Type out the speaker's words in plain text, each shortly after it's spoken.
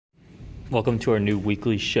Welcome to our new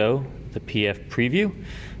weekly show, the PF Preview.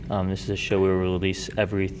 This is a show we will release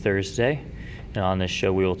every Thursday. And on this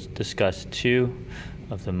show, we will discuss two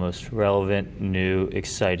of the most relevant, new,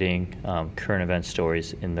 exciting current event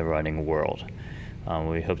stories in the running world.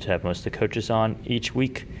 We hope to have most of the coaches on each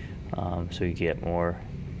week so you get more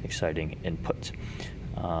exciting input.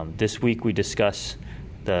 This week, we discuss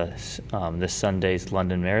this Sunday's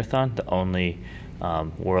London Marathon, the only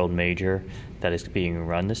world major that is being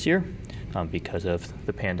run this year because of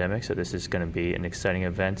the pandemic. So this is going to be an exciting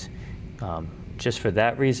event just for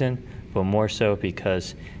that reason, but more so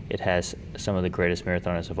because it has some of the greatest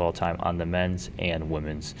marathoners of all time on the men's and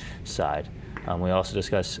women's side. We also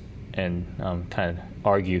discuss and kind of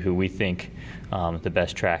argue who we think the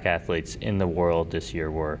best track athletes in the world this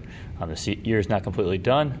year were. The year is not completely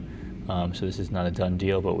done, so this is not a done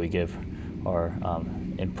deal, but we give our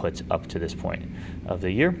inputs up to this point of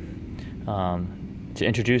the year. To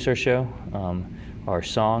introduce our show, our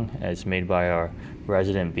song is made by our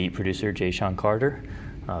resident beat producer, Jaeshaun Carter,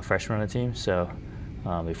 freshman on the team. So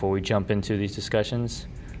before we jump into these discussions,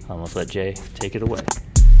 let's let Jay take it away.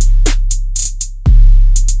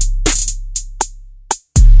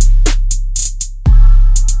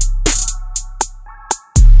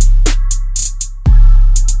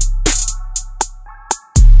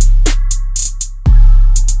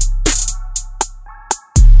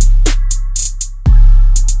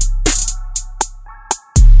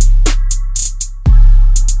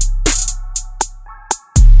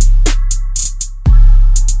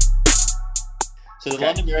 So the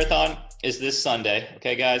London Marathon is this Sunday,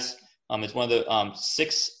 okay, guys? It's one of the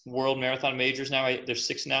 6 world marathon majors now, right? There's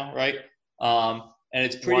 6 now, right? And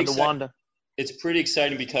it's pretty exciting. It's pretty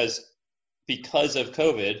exciting because of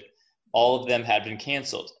COVID, all of them had been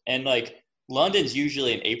canceled. And like London's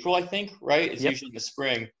usually in April, I think, right? It's usually in the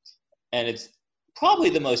spring, and it's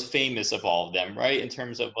probably the most famous of all of them, right? In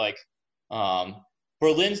terms of like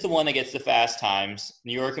Berlin's the one that gets the fast times.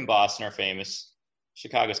 New York and Boston are famous.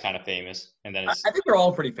 Chicago's kind of famous, and then I think they're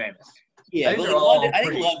all pretty famous. Yeah, but like I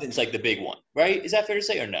think London's like the big one, right? Is that fair to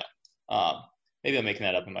say or no? Maybe I'm making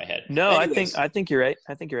that up in my head. No, anyways, I think you're right.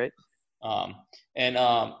 But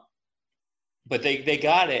they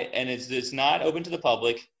got it, and it's not open to the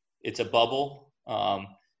public. It's a bubble,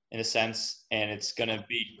 in a sense, and it's gonna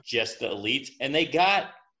be just the elite. And they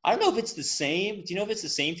got, I don't know if it's the same. Do you know if it's the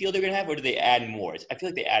same field they're gonna have, or do they add more? I feel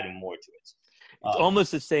like they added more to it. It's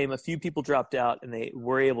almost the same. A few people dropped out, and they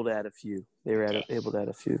were able to add a few. Able to add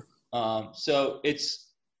a few. So it's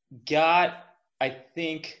got, I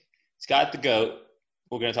think, it's got the GOAT.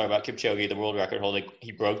 We're going to talk about Kipchoge, the world record holder.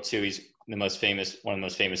 He broke 2. He's one of the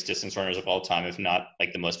most famous distance runners of all time, if not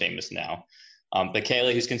like the most famous now.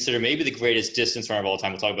 Bekele, who's considered maybe the greatest distance runner of all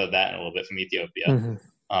time. We'll talk about that in a little bit, from Ethiopia.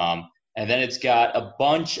 Mm-hmm. And then it's got a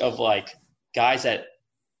bunch of like guys that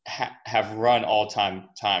have run all-time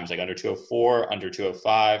times, like under 204, under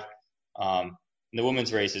 205. And the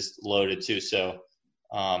women's race is loaded too. So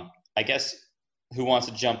I guess who wants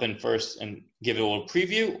to jump in first and give it a little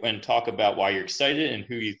preview and talk about why you're excited and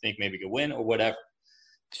who you think maybe could win or whatever?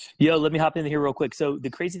 Yo, let me hop in here real quick. So the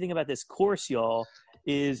crazy thing about this course, y'all,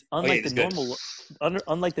 is unlike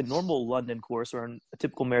the normal London course or a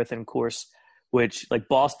typical marathon course, which like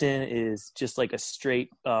Boston is just like a straight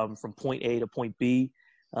from point A to point B.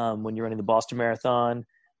 When you're running the Boston Marathon,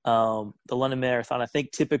 the London Marathon, I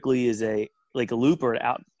think typically is a loop or an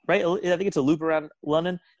out, right? I think it's a loop around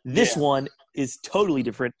London. This one is totally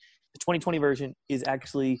different. The 2020 version is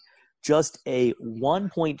actually just a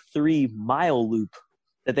 1.3 mile loop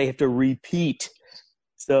that they have to repeat.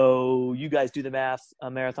 So you guys do the math. A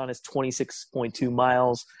marathon is 26.2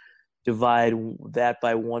 miles. Divide that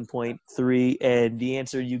by 1.3, and the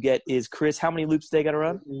answer you get is, Chris, how many loops they got to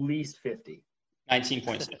run? At least 50.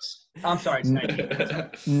 19.6. I'm sorry, it's 19.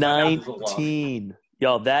 19.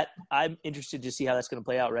 Y'all, I'm interested to see how that's going to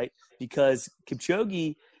play out, right? Because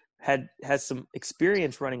Kipchoge has some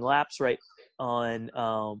experience running laps, right, on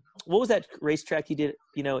what was that racetrack he did,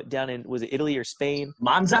 down in, was it Italy or Spain?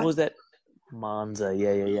 Monza? What was that? Monza,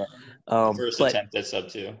 yeah. First attempt at sub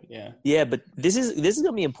 2, yeah. Yeah, but this is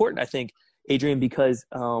going to be important, I think, Adrian, because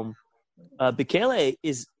Bekele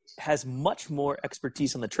has much more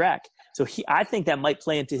expertise on the track. So I think that might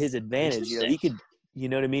play into his advantage. He could, you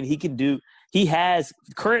know what I mean? He has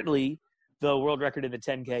currently the world record in the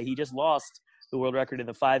 10K. He just lost the world record in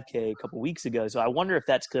the 5K a couple weeks ago. So I wonder if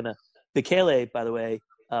that's going to – Bekele, by the way,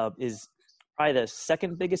 is probably the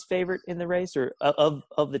second biggest favorite in the race, or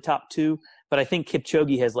of the top 2. But I think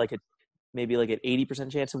Kipchoge has maybe an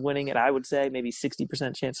 80% chance of winning it, I would say, maybe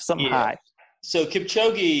 60% chance, something high. So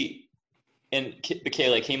Kipchoge and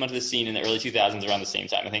Bekele came onto the scene in the early 2000s around the same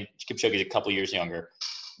time. I think Kipchoge is a couple years younger.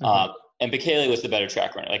 And Bekele was the better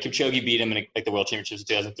track runner. Like Kipchoge beat him in like the World Championships in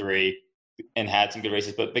 2003 and had some good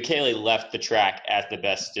races, but Bekele left the track as the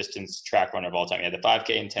best distance track runner of all time. He had the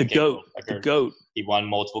 5K and 10K. The GOAT. He won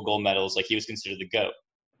multiple gold medals. Like he was considered the GOAT.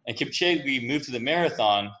 And Kipchoge moved to the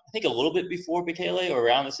marathon, I think a little bit before Bekele or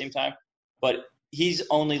around the same time, but he's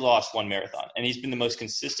only lost one marathon. And he's been the most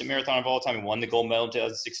consistent marathoner of all time. He won the gold medal in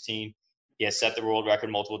 2016. He has set the world record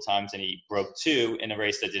multiple times, and he broke 2 in a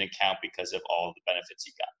race that didn't count because of all of the benefits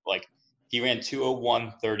he got. Like he ran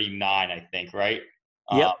 2:01:39, I think, right?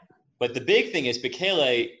 Yep. But the big thing is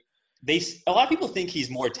Bekele, a lot of people think he's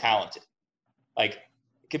more talented. Like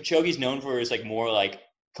Kipchoge's known for his like more like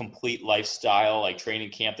complete lifestyle, like training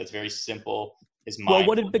camp that's very simple. Well,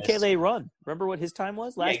 what did Bekele run? Remember what his time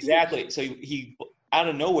was last year? Exactly. So he out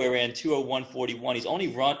of nowhere ran 2:01:41. He's only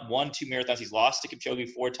won 2 marathons. He's lost to Kipchoge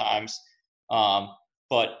 4 times.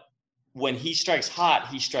 But when he strikes hot,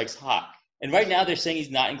 he strikes hot. And right now they're saying he's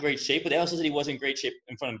not in great shape, but they also said he wasn't in great shape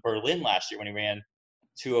in front of Berlin last year when he ran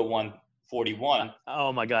 2:01:41.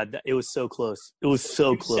 Oh my God, it was so close. It was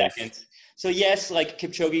so close. Seconds. So yes, like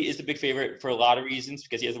Kipchoge is the big favorite for a lot of reasons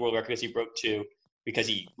because he has the world record because he broke 2, because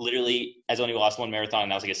he literally has only lost 1 marathon,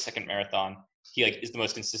 and that was like his second marathon. He like is the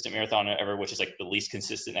most consistent marathoner ever, which is like the least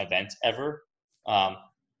consistent event ever.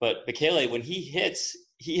 But Bekele, when he hits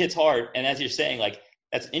hard, and as you're saying, like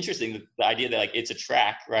that's interesting. The idea that like it's a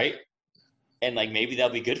track, right? And like maybe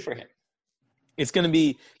that'll be good for him. It's gonna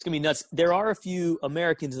be nuts. There are a few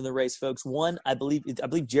Americans in the race, folks. One, I believe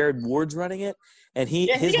Jared Ward's running it, and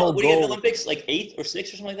his whole goal. He had the Olympics like 8th or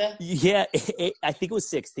 6th or something like that. Yeah, I think it was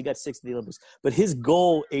 6th. He got 6th at the Olympics. But his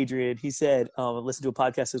goal, Adrian, he said, listen to a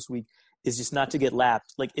podcast this week, is just not to get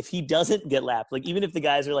lapped. Like if he doesn't get lapped, like even if the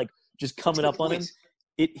guys are like just coming up on him,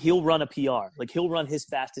 he'll run a PR. Like he'll run his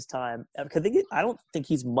fastest time. I don't think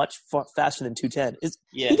he's much faster than 2:10.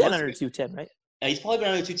 He got under 2:10, right? He's probably been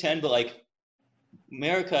under 2:10, but like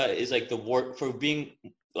America is like the war for being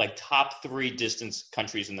like top 3 distance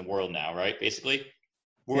countries in the world now, right? Basically,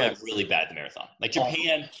 we're like really bad at the marathon. Like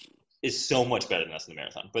Japan is so much better than us in the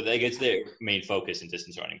marathon, but like it's their main focus in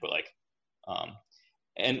distance running. But like,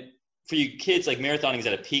 and for you kids, like marathoning is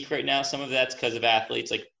at a peak right now. Some of that's because of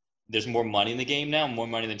athletes. Like there's more money in the game now, more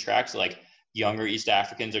money than track. So like younger East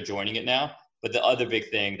Africans are joining it now. But the other big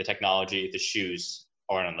thing, the technology, the shoes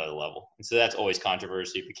are on another level. And so that's always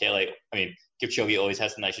controversy. Kipchoge always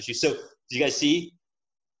has the nicest shoes. So do you guys see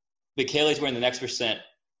Bekele's wearing the next percent,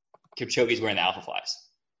 Kipchoge's wearing the Alpha Flies?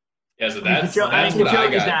 Yeah, so that's what I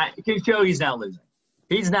got. Kipchoge's not losing.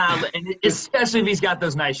 He's not, and especially if he's got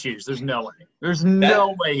those nice shoes. There's no way. There's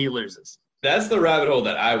no way he loses. That's the rabbit hole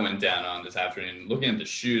that I went down on this afternoon, looking at the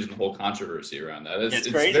shoes and the whole controversy around that.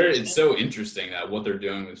 It's so interesting that what they're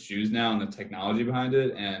doing with shoes now and the technology behind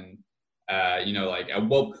it, and like at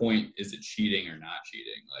what point is it cheating or not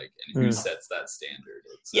cheating? Like, and who sets that standard?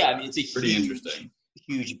 It's a pretty interesting,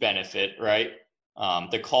 huge benefit, right?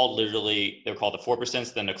 They're called the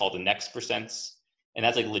 4%, then they're called the next percents, and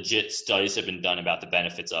that's like legit studies have been done about the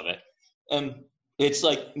benefits of it. And it's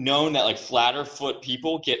like known that like flatter foot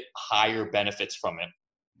people get higher benefits from it.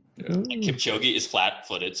 Yeah. Like Kipchoge is flat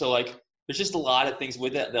footed, so like there's just a lot of things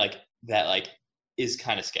with it that is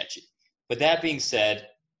kind of sketchy. But that being said,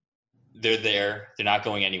 they're not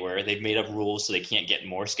going anywhere. They've made up rules so they can't get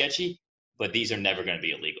more sketchy, but these are never going to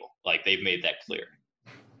be illegal. Like they've made that clear.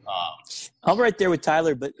 I'm right there with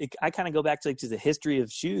Tyler, but I kind of go back to the history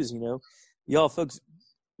of shoes. Y'all folks,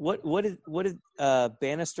 what did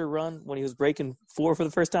Bannister run when he was breaking 4 for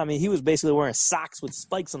the first time? I mean, he was basically wearing socks with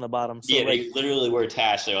spikes on the bottom. So they literally were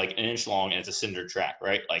attached. They're like an inch long, and it's a cinder track,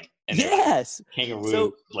 right? Like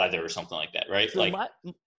kangaroo leather or something like that, right? So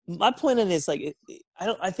my point on this, like,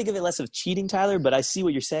 I think of it less of cheating, Tyler, but I see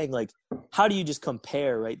what you're saying. Like, how do you just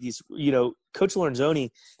compare, right? These, Coach Lorenzoni,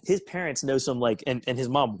 his parents know some, like, and his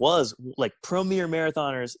mom was, like, premier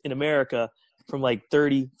marathoners in America from, like,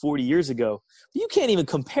 30, 40 years ago. You can't even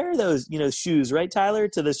compare those, shoes, right, Tyler,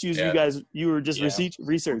 to the shoes you were just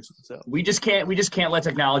researching. So we just can't let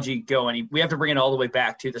technology go any. We have to bring it all the way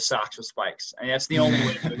back to the socks with spikes. I mean, that's the only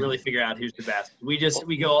way to really figure out who's the best. We just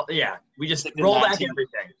roll back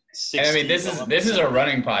everything. And I mean, this is a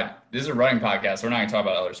running pod. This is a running podcast. We're not going to talk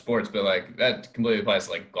about other sports, but like that completely applies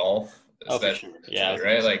to like golf, especially. Yeah,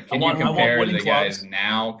 right. Like, can you compare the guys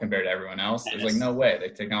now compared to everyone else? There's like no way.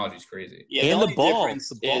 Like technology's crazy. Yeah, and the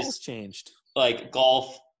ball's changed. Like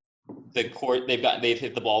golf, the court they've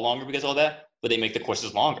hit the ball longer because of all that, but they make the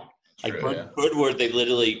courses longer. Like Birdwood, they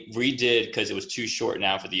literally redid because it was too short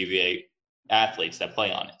now for the UVA athletes that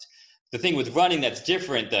play on it. the thing with running that's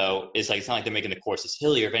different though is like it's not like they're making the courses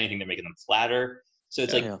hillier. If anything, they're making them flatter. So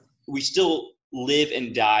it's we still live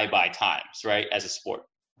and die by times, right? As a sport.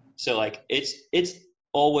 So like it's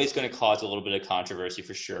always going to cause a little bit of controversy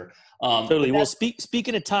for sure. Totally. Well,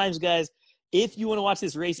 speaking of times, guys, if you want to watch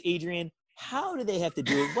this race, Adrian, how do they have to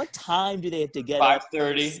do it? What time do they have to get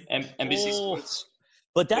 5:30 NBC Sports.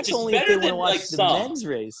 But that's only if they want to watch the men's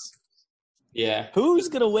race. Yeah. Who's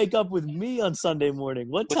going to wake up with me on Sunday morning?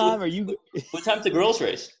 What time are you? What time's the girls'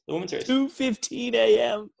 race? The women's race? 2:15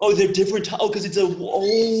 a.m. Oh, they're different time. Oh, because it's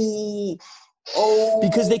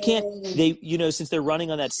because they can't. Since they're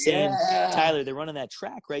running on that same Tyler, they're running that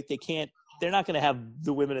track, right? They're not going to have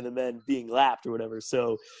the women and the men being lapped or whatever.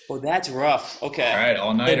 So, that's rough. Okay. All right,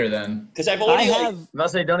 all-nighter then. Because I've already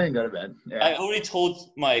must say don't even go to bed. Yeah. I already told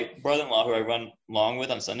my brother-in-law who I run long with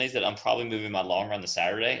on Sundays that I'm probably moving my long run to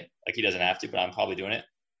Saturday. Like he doesn't have to, but I'm probably doing it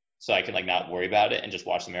so I can like not worry about it and just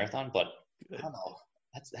watch the marathon. But I don't know.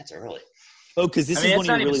 That's early. Oh, because this is one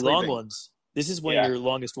of your really long ones. This is one of your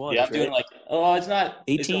longest ones. Yeah, I'm doing it's not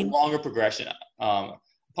 18. It's a longer progression.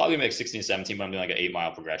 Probably make 16 to 17, but I'm doing like an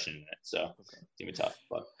 8-mile progression in it. So it's gonna be tough.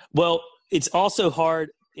 But it's also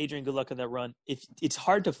hard. Adrian, good luck on that run. If it's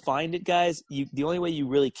hard to find it, guys, the only way you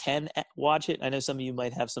really can watch it. I know some of you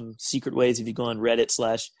might have some secret ways if you go on Reddit /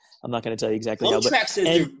 I'm not going to tell you exactly how. FlowTrack says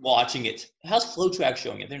they're watching it. How's FlowTrack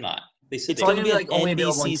showing it? They're not. They said it's going to be like only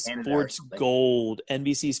NBC Sports Gold,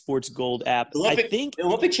 NBC Sports Gold app. I think the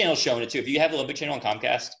Olympic Channel's showing it too. If you have the Olympic Channel on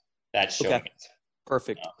Comcast, that's showing it.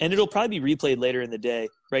 Perfect. And it'll probably be replayed later in the day,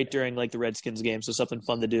 right during like the Redskins game. So something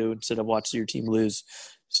fun to do instead of watching your team lose.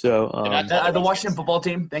 So the Washington football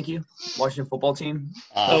team. Thank you, Washington football team.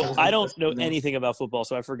 I don't know anything about football,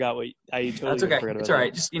 so I forgot what I totally. That's okay. Forgot about it's all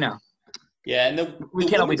right. Just Yeah, and we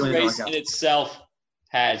can't be doing race in itself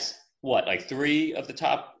has like 3 of the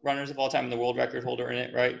top runners of all time and the world record holder in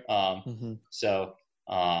it, right? So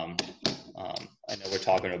I know we're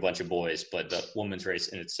talking to a bunch of boys, but the women's race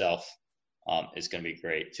in itself is going to be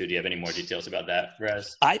great too. Do you have any more details about that,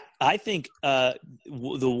 Rez? I think the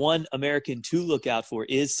one American to look out for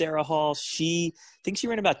is Sarah Hall. I think she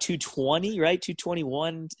ran about 2:20, right?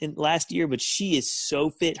 2:21 in last year, but she is so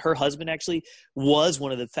fit. Her husband actually was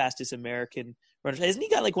one of the fastest American runners. Hasn't he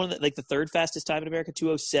got like one of the third fastest time in America,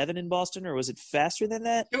 2:07 in Boston, or was it faster than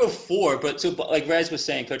that? 2:04, but so like Rez was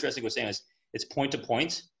saying, Coach Ressig was saying, it's point to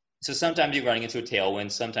point. So sometimes you're running into a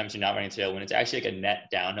tailwind, sometimes you're not running into a tailwind. It's actually like a net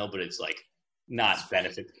downhill, but it's like not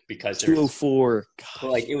benefit because 2:04.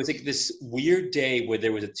 Like it was like this weird day where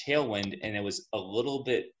there was a tailwind and it was a little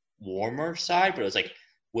bit warmer side, but it was like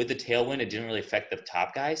with the tailwind, it didn't really affect the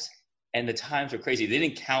top guys. And the times were crazy. They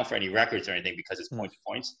didn't count for any records or anything because it's point to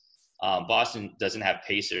points. Boston doesn't have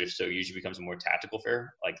pacers, so it usually becomes a more tactical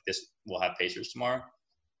fair. Like this, we'll have pacers tomorrow.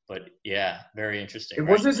 But yeah, very interesting. It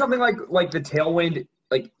wasn't something like the tailwind.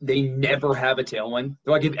 Like they never have a tailwind.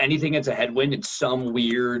 They're like if anything, it's a headwind. It's some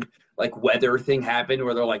weird like weather thing happened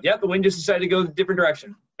where they're like, the wind just decided to go a different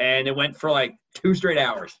direction, and it went for like 2 straight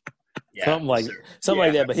hours. Yeah, something like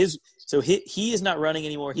that. But he is not running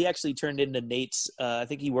anymore. He actually turned into Nate's. I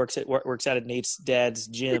think he works out at Nate's dad's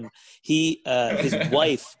gym. His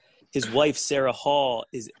wife Sarah Hall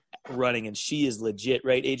is running, and she is legit,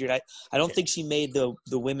 right, Adrian? I don't think she made the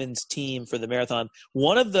women's team for the marathon.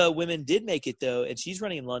 One of the women did make it though, and she's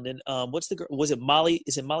running in London. What's the girl? Was it Molly?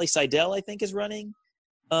 Is it Molly Seidel? I think is running.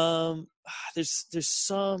 There's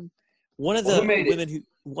some one of the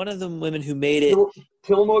women who made it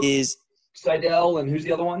Tillamook, is Seidel, and who's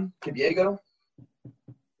the other one? Kibiego.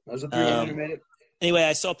 Those are 3 women who made it. Anyway,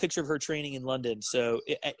 I saw a picture of her training in London, so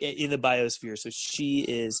in the biosphere. So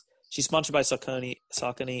she's sponsored by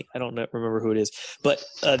Saucony. I don't remember who it is, but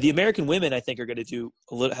the American women I think are going to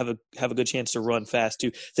have a good chance to run fast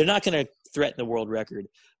too. They're not going to threaten the world record,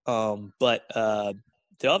 but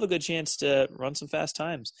they'll have a good chance to run some fast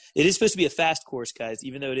times. It is supposed to be a fast course, guys,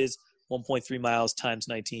 even though it is 1.3 miles times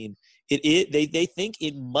 19. They think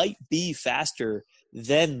it might be faster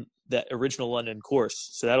than the original London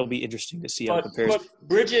course, so that'll be interesting to see how it compares. But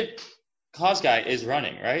Bridget Kosgei is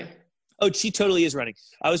running, right? Oh, she totally is running.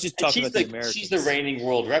 I was just talking about the Americans. She's the reigning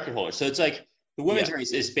world record holder. So it's like the women's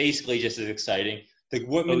race is basically just as exciting. The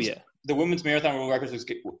women's marathon world record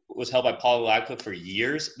was held by Paula Radcliffe for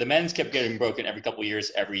years. The men's kept getting broken every couple of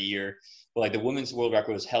years, every year. But like the women's world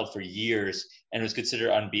record was held for years and was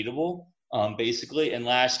considered unbeatable, basically. And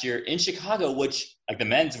last year in Chicago, which like the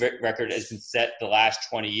men's record has been set the last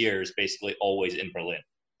 20 years, basically always in Berlin.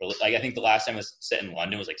 Like I think the last time it was set in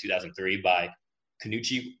London was like 2003 by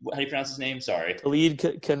Canucci. How do you pronounce his name? Sorry. Khalid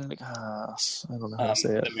I don't know how to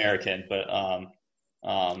say it. American, but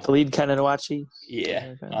Khalid Kananawachi.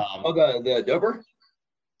 Yeah. The Dober?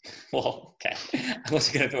 Well, okay. I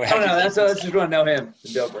wasn't going to throw. I don't know. That's just want to know him, the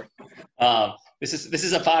doper. This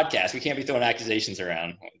is a podcast. We can't be throwing accusations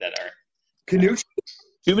around that are. Canucci?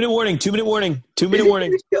 2-minute warning. 2-minute warning. 2-minute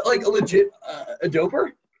warning. Like a legit a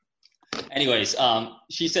doper? Anyways,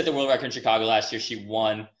 she set the world record in Chicago last year. She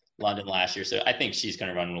won London last year, so I think she's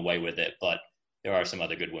going to run away with it. But there are some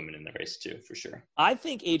other good women in the race too, for sure. I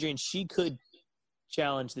think, Adrian, she could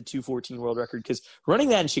challenge the 2:14 world record because running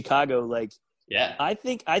that in Chicago, like, yeah, I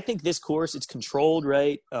think this course, it's controlled,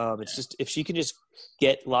 right? It's just if she can just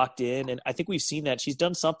get locked in, and I think we've seen that she's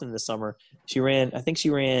done something this summer. I think she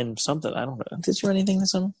ran something. I don't know. Did she run anything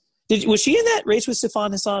this summer? Was she in that race with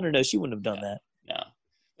Sifan Hassan, or no? She wouldn't have done that. No.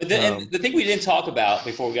 But and the thing we didn't talk about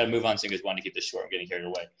before we got to move on, because we wanted to keep this short, I'm getting carried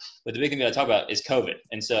away. But the big thing we got to talk about is COVID,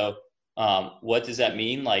 and so what does that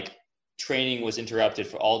mean? Like, training was interrupted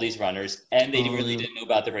for all these runners, and they really didn't know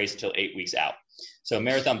about the race until 8 weeks out. So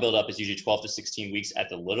marathon buildup is usually 12 to 16 weeks at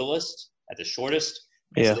the littlest, at the shortest.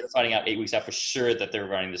 And so they're finding out 8 weeks out for sure that they're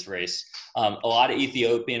running this race. A lot of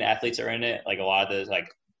Ethiopian athletes are in it. Like a lot of the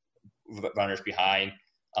runners behind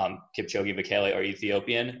Kipchoge and Bekele are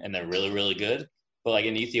Ethiopian, and they're really, really good. But like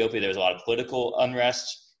in Ethiopia, there's a lot of political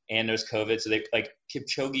unrest, and there's COVID. So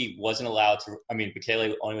Kipchoge wasn't allowed to. I mean,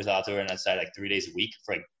 Bekele only was allowed to run outside 3 days a week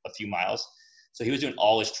for a few miles. So he was doing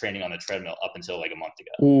all his training on the treadmill up until a month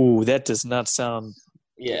ago. Ooh, that does not sound.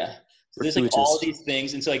 Yeah. So there's all these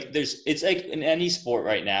things, and so it's like in any sport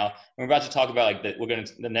right now. We're about to talk about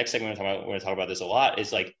the next segment we're going to talk about this a lot.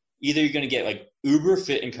 Is either you're going to get uber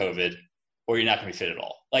fit in COVID, or you're not going to be fit at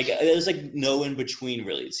all. There's no in between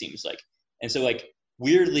really. It seems like, and so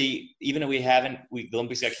weirdly, even though the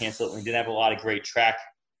Olympics got canceled, and we didn't have a lot of great track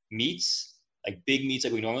meets, big meets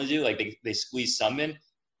like we normally do. They squeezed some in.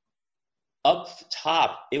 Up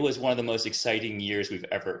top, it was one of the most exciting years we've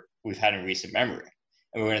had in recent memory.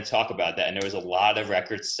 And we're going to talk about that. And there was a lot of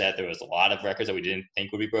records set. There was a lot of records that we didn't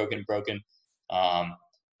think would be broken.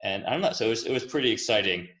 And I don't know. So it was pretty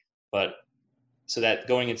exciting. But so that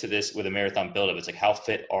going into this with a marathon buildup, it's how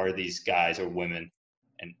fit are these guys or women,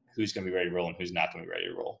 and who's going to be ready to roll and who's not going to be ready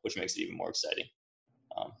to roll, which makes it even more exciting,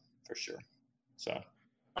 for sure. So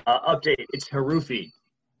update. It's Harufi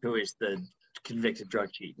who is the convicted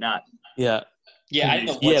drug cheat, not. Yeah. Yeah, I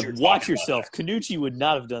didn't know what watch yourself. Canucci would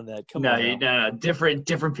not have done that. Come on. No,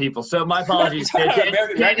 different people. So my apologies. Katie,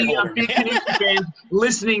 I'm big Canucci fan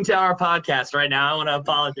listening to our podcast right now. I want to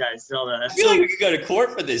apologize. I feel like we could go to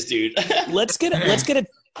court for this dude. let's get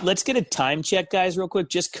a time check, guys, real quick,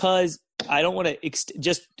 just because I don't want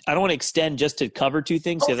to extend just to cover two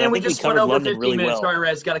things. And I we think just we covered went over London 15 really minutes. well. Sorry,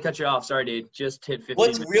 Rez, got to cut you off. Sorry, dude. Just hit 15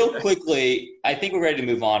 Let's minutes. real quickly. I think we're ready to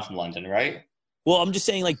move on from London, right? Well, I'm just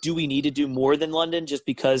saying, do we need to do more than London? Just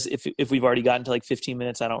because if we've already gotten to 15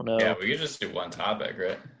 minutes, I don't know. Yeah, we could just do one topic,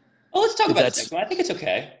 right? Well, let's talk about the second one. I think it's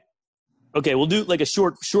okay. Okay, we'll do a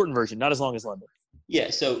shortened version, not as long as London. Yeah,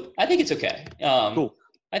 so I think it's okay. Cool.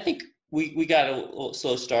 I think we got a little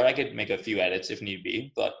slow start. I could make a few edits if need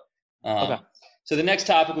be, but okay. So the next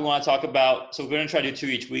topic we want to talk about. So we're going to try to do 2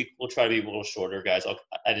 each week. We'll try to be a little shorter, guys.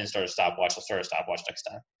 I didn't start a stopwatch. I'll start a stopwatch next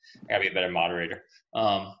time. I gotta be a better moderator.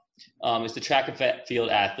 It's the track and field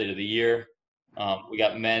athlete of the year. We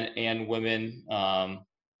got men and women.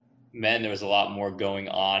 Men, there was a lot more going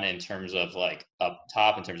on in terms of up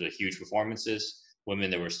top, in terms of huge performances.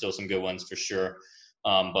 Women, there were still some good ones for sure.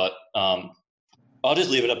 But I'll just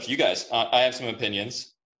leave it up to you guys. I have some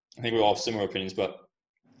opinions. I think we all have similar opinions, but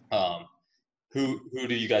who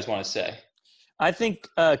do you guys want to say? I think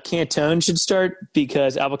Cantone should start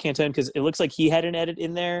because it looks like he had an edit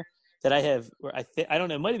in there that I have. I don't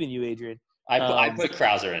know. It might have been you, Adrian. I put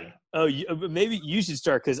Krauser in. Oh, maybe you should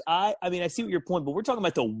start because I see what your point, but we're talking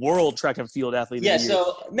about the world track and field athlete. Of the year.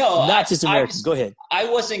 So no, not just Americans. Go ahead. I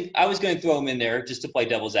was going to throw him in there just to play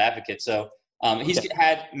devil's advocate. So he's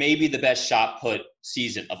had maybe the best shot put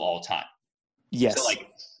season of all time. Yes. So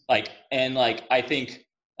I think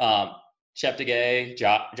Cheptegei,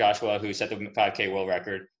 Joshua, who set the 5K world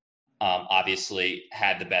record, obviously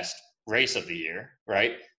had the best race of the year,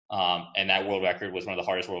 right? And that world record was one of the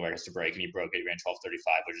hardest world records to break, and he broke it. He ran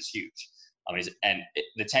 12:35, which is huge.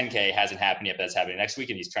 The 10K hasn't happened yet, but that's happening next week,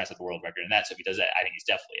 and he's trying to set the world record. And so if he does that, I think he's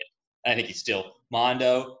definitely it. And I think he's still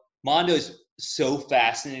Mondo. Mondo is so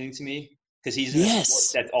fascinating to me because he's in a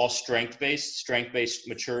sport that's all strength-based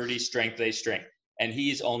maturity, strength-based strength. And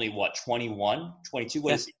he's only, 21, 22?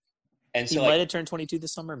 What is he? And so he might have turned 22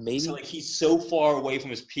 this summer, maybe. So he's so far away from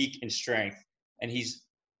his peak in strength, and he's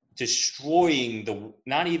destroying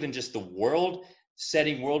not even just the world,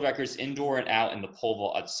 setting world records indoor and out in the pole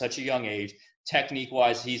vault at such a young age. Technique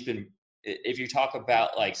wise, he's been, if you talk about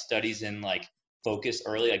studies in focus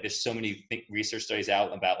early. Like there's so many research studies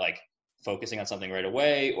out about like focusing on something right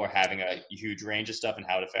away or having a huge range of stuff and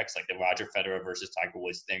how it affects like the Roger Federer versus Tiger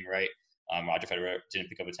Woods thing, right? Roger Federer didn't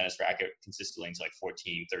pick up a tennis racket consistently until like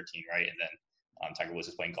 14, 13, right? And then Tiger Woods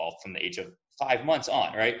was playing golf from the age of 5 months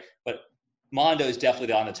on, right? But Mondo is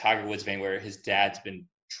definitely on the Tiger Woods vein where his dad's been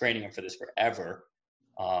training him for this forever.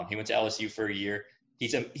 He went to LSU for a year.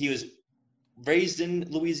 He was raised in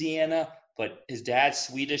Louisiana, but his dad's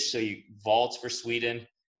Swedish, so he vaults for Sweden,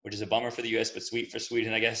 which is a bummer for the U.S., but sweet for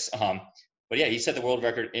Sweden, I guess. But yeah, he set the world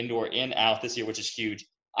record indoor in out this year, which is huge.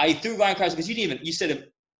 I threw Ryan Krause because you said him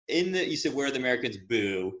you said where the Americans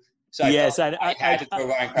boo. So yes, I had to throw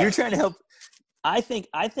Ryan Krause. You're trying to help. I think.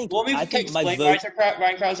 Well, maybe can you explain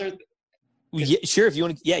Ryan Krause? Yeah, sure. If you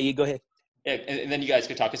want to, you go ahead. Yeah, and then you guys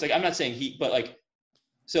could talk. It's like I'm not saying but like,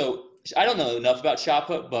 so I don't know enough about shot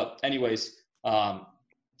put, but anyways,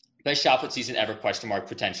 best shot put season ever? Question mark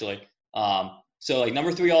potentially. So like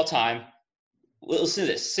number 3 all time. Listen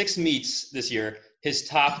to this: 6 meets this year. His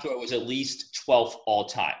top throw was at least 12th all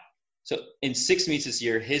time. So in 6 meets this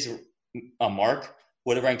year, his mark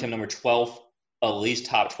would have ranked him number 12, at least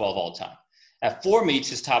top 12 all time. At 4 meets,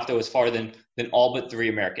 his top throw was farther than all but 3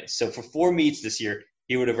 Americans. So for 4 meets this year,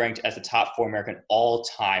 he would have ranked as the top 4 American all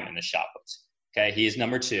time in the shot puts. Okay, he is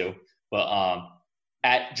number 2. But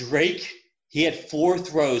at Drake, he had 4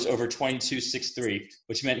 throws over 22.63,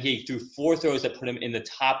 which meant he threw 4 throws that put him in the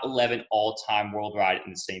top 11 all time worldwide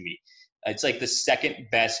in the same meet. It's like the second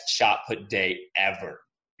best shot put day ever.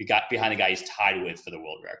 He got behind the guy he's tied with for the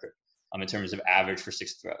world record in terms of average for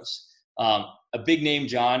 6 throws. A big name,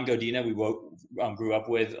 John Godina, we grew up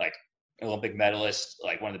with, like Olympic medalist,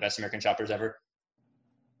 like one of the best American shot putters ever.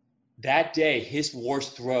 That day, his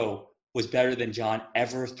worst throw was better than John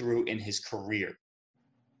ever threw in his career,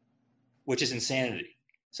 which is insanity.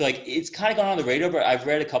 So like it's kind of gone on the radar, but I've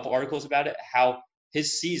read a couple articles about it, how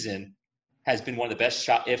his season has been one of the best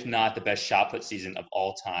shot, if not the best shot put season of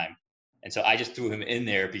all time. And so I just threw him in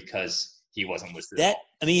there because he wasn't listed.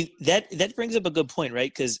 That brings up a good point,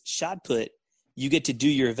 right? Because shot put, you get to do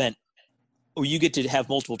your event, or you get to have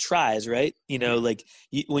multiple tries, right? You know, like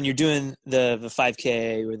when you're doing the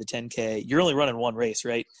 5K or the 10K, you're only running one race,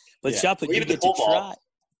 right? But shot put, you get to try.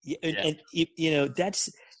 And you know,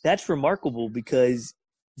 that's remarkable because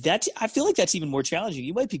I feel like that's even more challenging.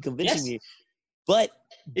 You might be convincing me, but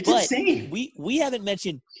it's insane. We haven't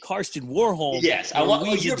mentioned Karsten Warholm. Yes,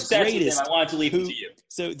 you're obsessed with him. I wanted to leave it to you.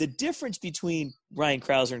 So the difference between Ryan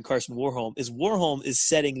Krauser and Karsten Warholm is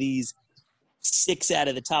setting these 6 out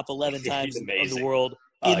of the top 11 times of the world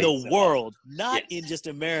world, not in just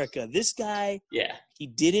America. This guy, he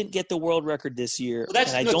didn't get the world record this year. Well,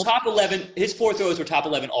 that's top 11. His 4 throws were top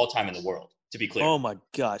 11 all time in the world. To be clear. Oh my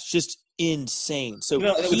gosh, just insane. So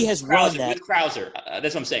he has run that with Krauser.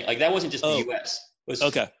 That's what I'm saying. Like that wasn't just the U.S.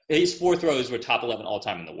 His 4 throws were top 11 all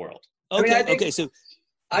time in the world. Okay. I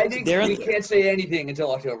think we can't say anything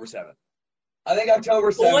until October 7th. I think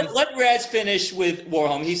October 7th. Well, let Reds finish with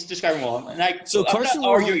Warholm. He's describing Warholm, and I'm not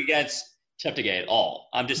arguing against Cheptegei at all.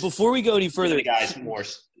 I'm just before we go any further, the guys more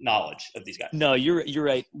knowledge of these guys. No, you're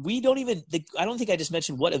right. We don't even. I don't think I just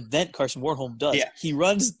mentioned what event Karsten Warholm does. Yeah. He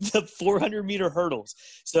runs the 400-meter hurdles.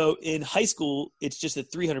 So in high school, it's just the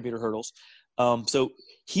 300-meter hurdles. So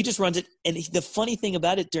he just runs it. And the funny thing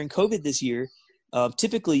about it during COVID this year,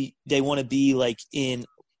 typically they want to be kind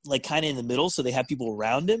of in the middle, so they have people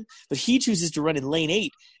around him. But he chooses to run in lane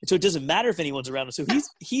 8, and so it doesn't matter if anyone's around him. So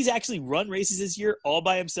he's actually run races this year all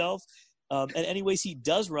by himself. And anyways, he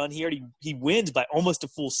does run. He wins by almost a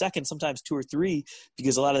full second, sometimes 2 or 3,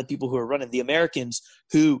 because a lot of the people who are running, the Americans,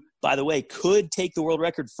 who, by the way, could take the world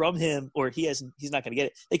record from him, or he's not going to get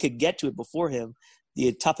it. They could get to it before him.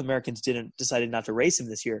 The top Americans decided not to race him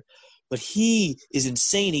this year. But he is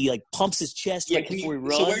insane. He pumps his chest before he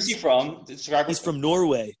runs. So where's he from? He's from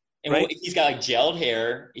Norway. And right? He's got gelled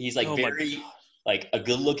hair. He's very a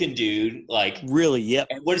good-looking dude. Really, yep.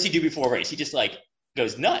 And what does he do before a race? He just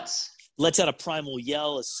goes nuts. Lets out a primal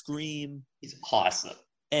yell, a scream. He's awesome.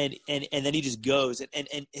 And then he just goes. And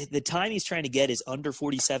the time he's trying to get is under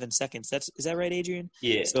 47 seconds. Is that right, Adrian?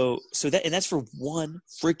 Yeah. So that's for one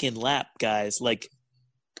freaking lap, guys.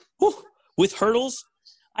 With hurdles,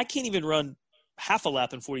 I can't even run half a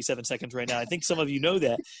lap in 47 seconds right now. I think some of you know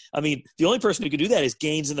that. I mean, the only person who could do that is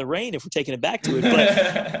Gaines in the Rain if we're taking it back to it.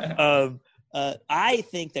 But I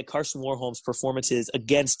think that Karsten Warholm's performances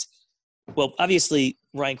against, obviously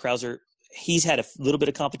Ryan Krauser, he's had a little bit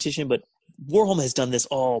of competition, but Warholm has done this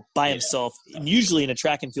all by himself. And usually in a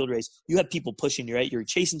track and field race, you have people pushing you, right? You're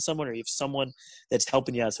chasing someone or you have someone that's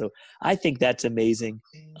helping you out. So I think that's amazing.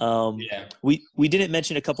 We didn't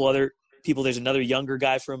mention a couple other people. There's another younger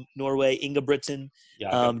guy from Norway, Ingebrigtsen,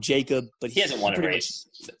 Jacob, but he hasn't won a race.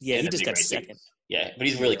 He just got second. Yeah, but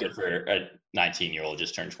he's really good for a 19-year-old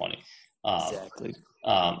just turned 20. Exactly. So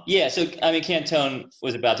I mean, Cantone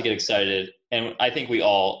was about to get excited, and I think we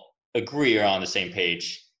all agree are on the same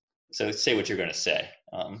page. So say what you're going to say.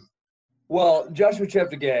 Well, Joshua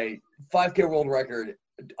Cheptegei, 5K world record.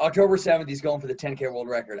 October 7th, he's going for the 10K world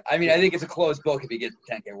record. I mean, I think it's a closed book if he gets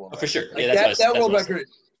the 10K world record. For sure. Like yeah, that world record is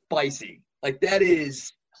spicy. Like, that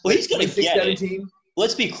is – well, he's going to get it.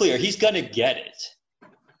 Let's be clear. He's going to get it.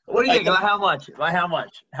 What do you think? About how much?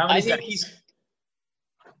 How many seconds?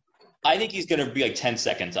 I think he's going to be like 10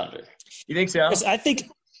 seconds under. You think so? Yes, I think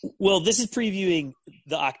 – well, this is previewing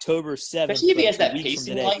the October 7th. Especially if he has that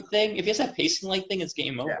pacing light thing. If he has that pacing light thing, it's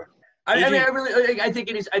game over. Yeah. I think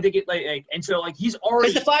it is. I think it and so he's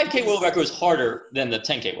already. Because the 5K world record was harder than the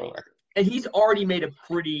 10K world record. And he's already made a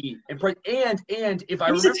pretty and if I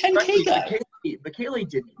remember, he's a 10K guy. Bekele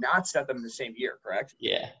did not set them in the same year, correct?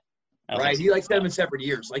 Yeah. Right. He set them in separate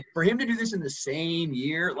years. Like for him to do this in the same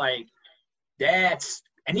year, like that's.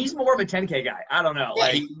 And he's more of a 10K guy. I don't know. Yeah,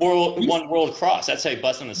 he won World Cross. That's how he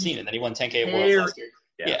busted on the scene, and then he won 10K World last year.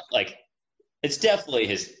 Yeah, like it's definitely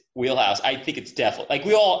his wheelhouse. I think it's definitely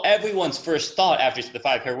like everyone's first thought after the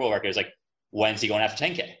 5K world record is like, when's he going after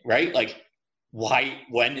 10K? Right? Like,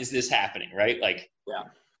 when is this happening? Right? Like,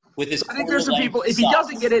 with this. I think there's some people. If he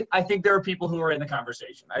doesn't get it, I think there are people who are in the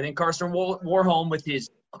conversation. I think Carson Warholm with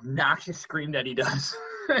his obnoxious scream that he does.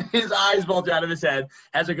 His eyes bulge out of his head.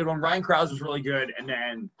 Has a good one. Ryan Krause was really good, and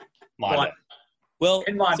then Mondo. Mondo.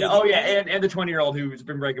 And the 20-year-old who's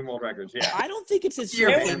been breaking world records. Yeah, I don't think it's his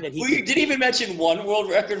thing that he. We didn't even mention one world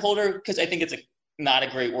record holder because I think it's not a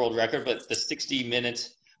great world record, but the 60-minute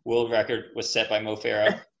world record was set by Mo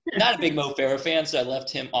Farah. Not a big Mo Farah fan, so I left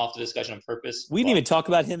him off the discussion on purpose. We didn't even talk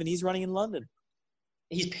about him, and he's running in London.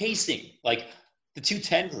 He's pacing like the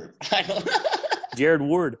 210 group. I don't know. Jared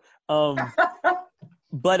Ward.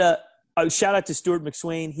 But shout out to Stuart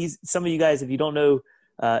McSwain. He's some of you guys, if you don't know,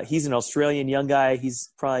 he's an Australian young guy. He's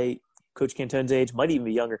probably Coach Cantone's age, might even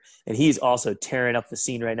be younger, and he's also tearing up the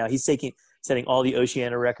scene right now. He's setting all the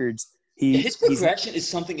Oceania records. His progression is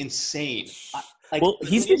something insane.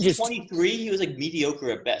 He's been just 23. He was like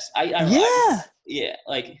mediocre at best.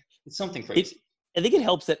 It's something crazy. I think it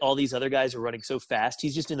helps that all these other guys are running so fast.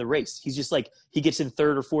 He's just in the race. He's just like he gets in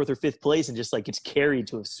third or fourth or fifth place and just like gets carried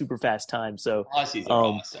to a super fast time. So awesome.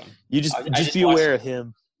 You just be aware of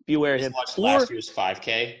him. Be aware of him. Watched last year's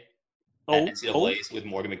 5K at NCAA's with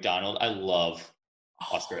Morgan McDonald. I love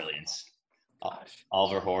Australians.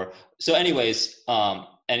 Oliver Hoare. So, anyways,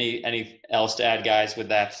 any else to add, guys, with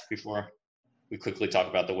that before we quickly talk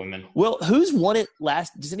about the women? Well, who's won it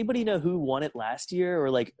last? Does anybody know who won it last year, or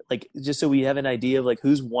like just so we have an idea of like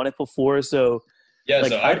who's won it before? So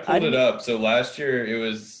so I pulled it up. So last year it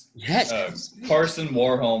was Carson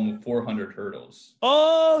Warholm with 400 hurdles.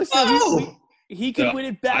 He could win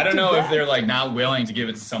it back. I don't know if they're like not willing to give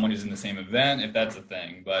it to someone who's in the same event, if that's a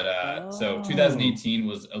thing. But so 2018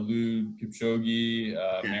 was Eliud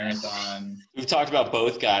Kipchoge marathon. We've talked about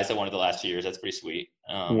both guys that won it the last 2 years. That's pretty sweet.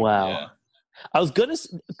 Wow. Yeah. I was going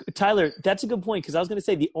to – Tyler, that's a good point because I was going to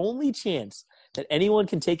say the only chance that anyone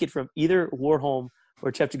can take it from either Warholm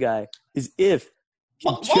or Cheptegei is if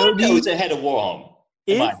Kipchoge – Mondo's ahead of Warholm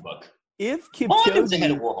in my book. If Kipchoge – Mondo's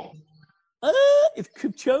ahead of Warholm. If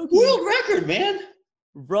Kipchoge – world record, man.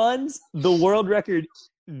 Runs the world record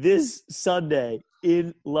this Sunday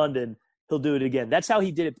in London, he'll do it again. That's how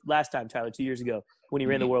he did it last time, Tyler, 2 years ago when he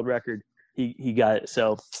ran the world record. He got it.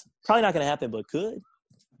 So probably not going to happen, but could.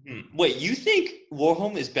 Wait, you think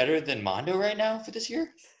Warholm is better than Mondo right now for this year?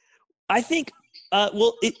 I think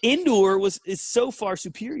indoor is so far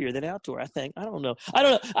superior than outdoor, I think. I don't know.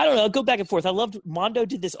 I'll go back and forth. I loved Mondo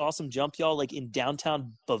did this awesome jump, y'all, like in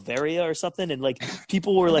downtown Bavaria or something, and like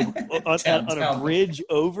people were like on a bridge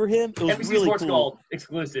over him. It was NBC really Sports cool. Gold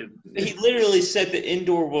exclusive. He literally set the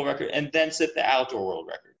indoor world record and then set the outdoor world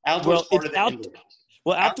record. Outdoor is harder than indoor.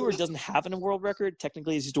 Well, outdoor doesn't have a world record.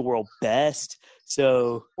 Technically, it's just a world best.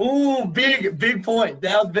 So, big point.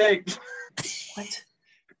 That was big. What?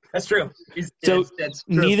 That's true. That's true.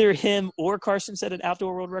 Neither him or Carson set an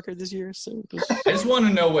outdoor world record this year. So I just want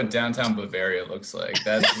to know what downtown Bavaria looks like.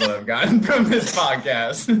 That's what I've gotten from this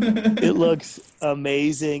podcast. It looks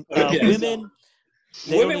amazing. Women,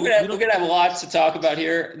 we're gonna have lots to talk about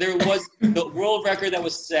here. There was the world record that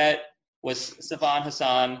was set. Was Sifan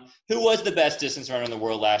Hassan, who was the best distance runner in the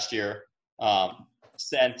world last year,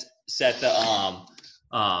 set the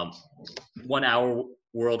 1 hour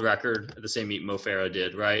world record at the same meet Mo Farah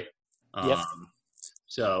did, right? Yep.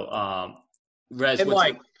 So Rez and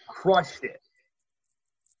crushed it.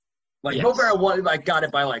 Like Mo Farah got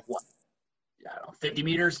it by like what? I don't know, 50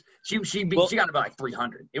 meters. She got it by like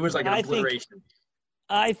 300. It was like an obliteration.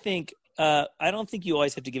 I don't think you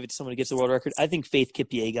always have to give it to someone who gets the world record. I think Faith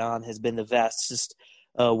Kipyegon has been the fastest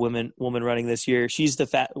woman running this year. She's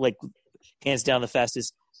hands down the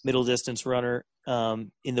fastest middle distance runner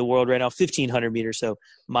in the world right now. 1,500 meters, so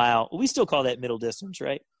mile. We still call that middle distance,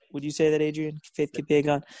 right? Would you say that, Adrian? Faith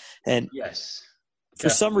Kipyegon? And yes. For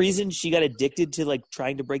some reason, she got addicted to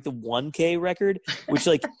trying to break the 1K record, which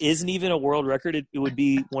isn't even a world record. It would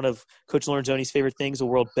be one of Coach Lorenzoni's favorite things, a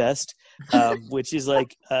world best, which is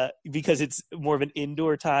because it's more of an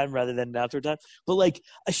indoor time rather than an outdoor time. But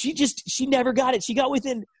she never got it. She got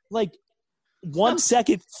within 1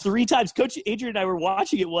 second 3 times. Coach Adrian and I were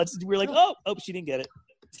watching it once, and we were like, "Oh, she didn't get it."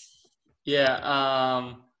 Yeah,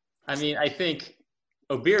 I mean, I think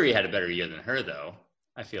Obiri had a better year than her, though.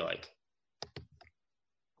 I feel like.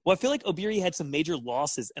 Well, I feel like Obiri had some major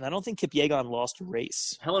losses, and I don't think Kipyegon lost a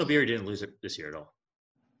race. Helen Obiri didn't lose it this year at all.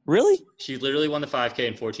 Really? She literally won the 5K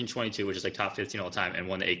in 14:22, which is top 15 all time, and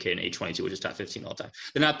won the 8K in 8:22, which is top 15 all time.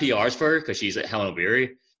 They're not PRs for her because she's Helen Obiri,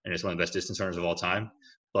 and is one of the best distance runners of all time.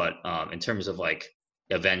 But in terms of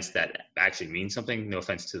events that actually mean something, no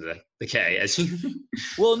offense to the K.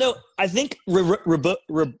 Well, no, I think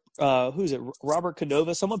who's it? Robert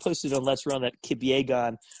Canova. Someone posted on Let's Run that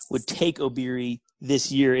Kipyegon would take Obiri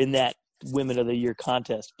this year in that Women of the Year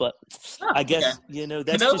contest. But I guess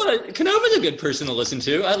that's Canova's a good person to listen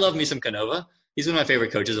to. I love me some Canova. He's one of my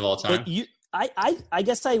favorite coaches of all time. But I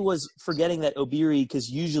guess I was forgetting that Obiri, because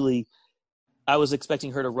usually I was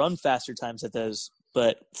expecting her to run faster times at those,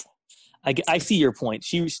 but. I see your point.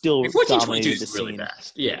 She still dominated the scene. Really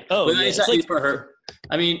fast. Yeah. Oh, but yeah. It's for her.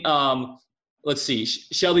 I mean, let's see.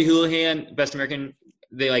 Shelby Houlihan, Best American.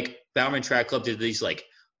 They Bowerman Track Club did these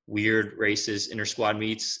weird races, inter-squad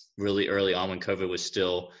meets really early on when COVID was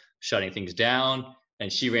still shutting things down.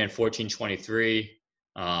 And she ran 14:23,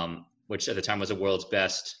 which at the time was the world's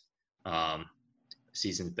best,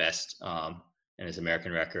 season's best, and his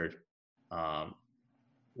American record.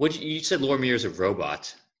 You said Laura Muir's a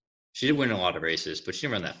robot. She did win a lot of races, but she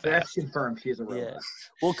didn't run that fast. That's confirmed. She's a robot. Yeah.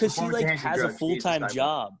 Well, because she has a full-time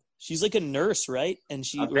job. She's like a nurse, right? And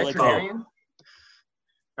she veterinarian,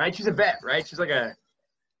 right? She's a vet, right? She's a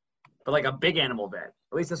big animal vet.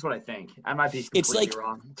 At least that's what I think. I might be completely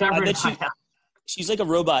wrong. She's like a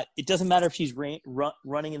robot. It doesn't matter if she's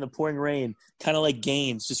running in the pouring rain, kind of like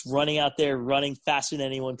Gaines, just running out there, running faster than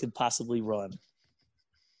anyone could possibly run.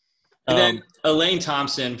 And then Elaine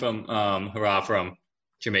Thompson from from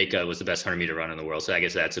Jamaica was the best 100-meter runner in the world. So I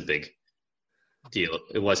guess that's a big deal.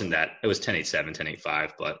 It wasn't that. It was 10.87,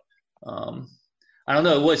 10.85, but I don't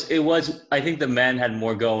know. It was. I think the men had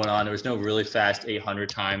more going on. There was no really fast 800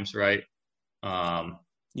 times, right?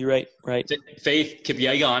 You're right. Faith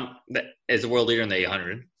Kipyegon is the world leader in the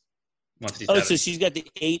 800. Oh, so she's got the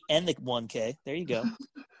 8 and the 1K. There you go.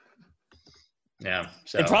 Yeah.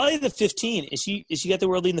 So. And probably the 15. Is she got the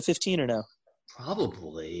world lead in the 15 or no?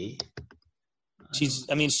 Probably.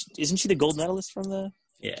 Isn't she the gold medalist from the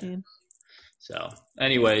 15? Yeah. So,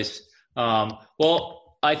 anyways,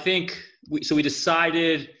 I think we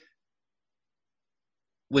decided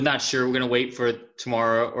we're not sure. We're going to wait for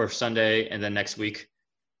tomorrow or Sunday and then next week.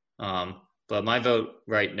 But my vote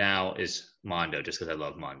right now is Mondo, just because I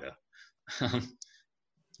love Mondo.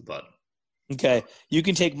 But okay, you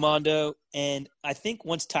can take Mondo, and I think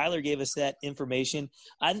once Tyler gave us that information,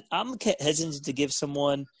 I'm hesitant to give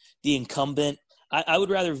someone the incumbent. I would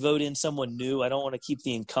rather vote in someone new. I don't want to keep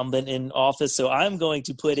the incumbent in office, so I'm going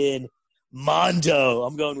to put in Mondo.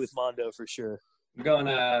 I'm going with Mondo for sure. I'm going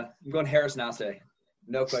Harris Nase.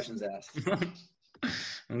 No questions asked.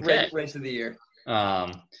 Okay. Race of the year.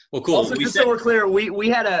 Well, cool. Also, so we're clear, we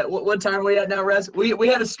had what time are we at now, Rez? We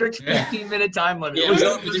had a strict 15-minute time limit. Yeah,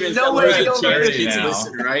 no way to go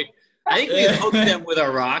listen, right? I think we hooked them with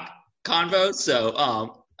our rock convo,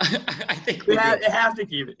 so I think you have to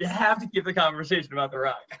keep it. You have to keep the conversation about the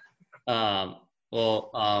rock.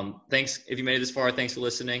 Thanks if you made it this far. Thanks for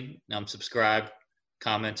listening. Subscribe,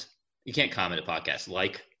 comment. You can't comment a podcast.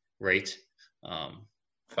 Like, rate. 5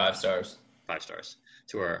 stars. 5 stars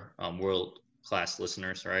to our world-class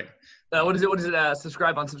listeners, right? What is it?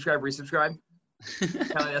 Subscribe, unsubscribe, resubscribe.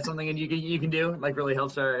 That's something you can do. Really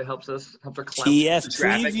helps our clout.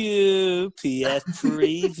 PFPreview.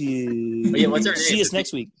 Yeah, what's our name? See us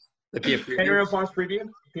next week. The PFPreview. Preview.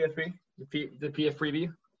 PFP. The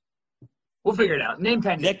PFPreview. We'll figure it out. Name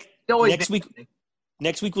pending.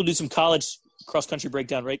 Next week we'll do some college cross country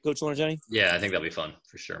breakdown, right, Coach Lorenzoni? Yeah, I think that'll be fun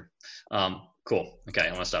for sure. Cool. Okay,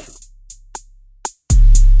 I want to stop.